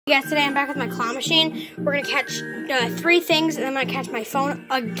Yes, today I'm back with my claw machine. We're going to catch 3 things, and I'm going to catch my phone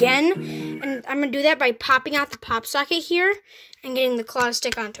again. And I'm going to do that by popping out the pop socket here and getting the claw to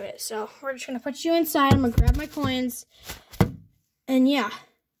stick onto it. So we're just going to put you inside. I'm going to grab my coins. And yeah.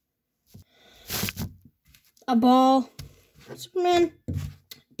 A ball. Superman.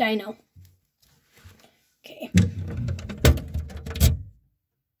 Dino. Okay.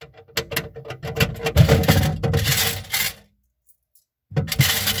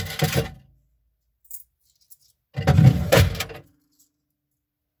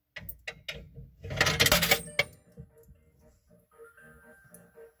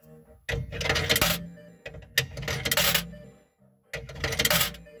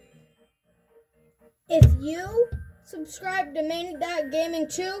 If you subscribe to Manic.Gaming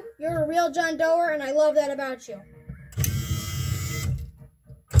 2, you're a real John Doer, and I love that about you.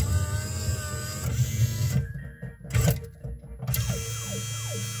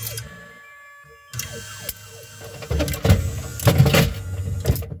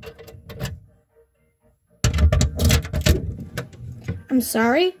 I'm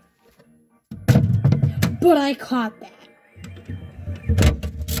sorry, but I caught that.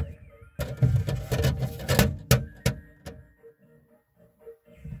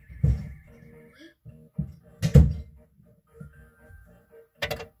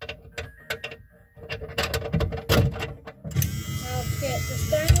 Let's get this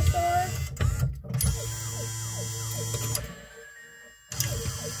dinosaur.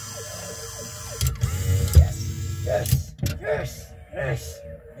 Yes, yes, yes,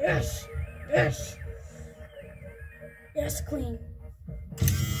 yes, yes. Yes, queen.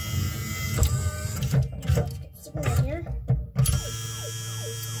 Now let's get Superman here.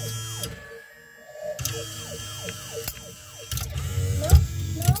 No,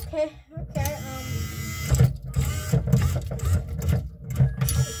 okay.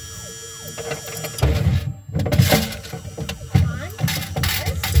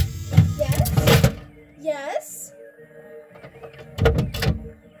 Yes.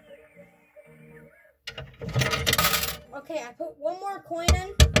 Okay, I put one more coin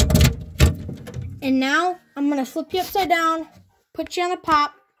in. And now I'm going to flip you upside down, put you on the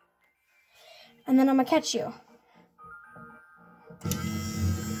pop, and then I'm going to catch you.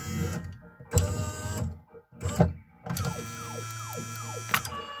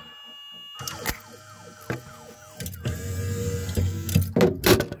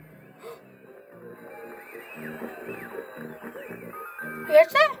 You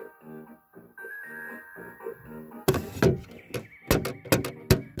catch that?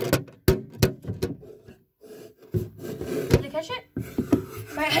 Did I catch it?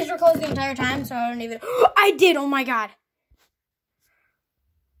 My eyes were closed the entire time, so I don't even... I did! Oh my god!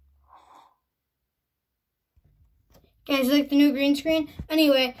 Guys, you like the new green screen?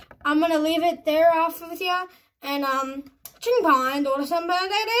 Anyway, I'm gonna leave it there off with ya. And, ching pong,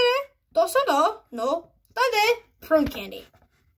 prune candy.